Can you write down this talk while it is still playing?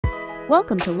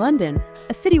Welcome to London,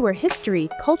 a city where history,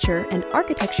 culture, and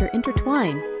architecture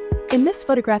intertwine. In this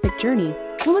photographic journey,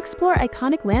 we'll explore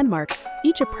iconic landmarks,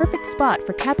 each a perfect spot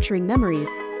for capturing memories.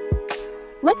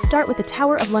 Let's start with the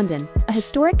Tower of London, a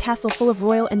historic castle full of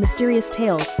royal and mysterious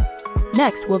tales.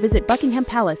 Next, we'll visit Buckingham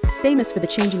Palace, famous for the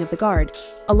changing of the guard.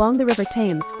 Along the River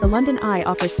Thames, the London Eye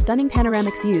offers stunning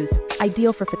panoramic views,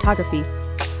 ideal for photography.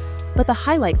 But the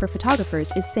highlight for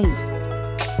photographers is St.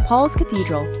 Paul's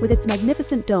Cathedral, with its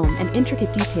magnificent dome and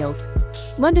intricate details.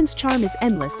 London's charm is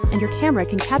endless, and your camera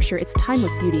can capture its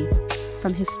timeless beauty.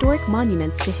 From historic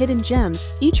monuments to hidden gems,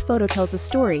 each photo tells a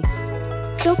story.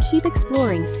 So keep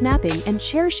exploring, snapping, and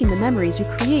cherishing the memories you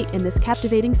create in this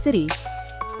captivating city.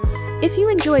 If you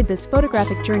enjoyed this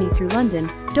photographic journey through London,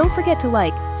 don't forget to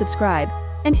like, subscribe,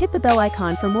 and hit the bell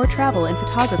icon for more travel and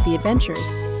photography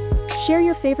adventures. Share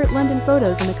your favorite London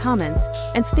photos in the comments,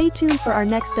 and stay tuned for our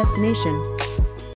next destination.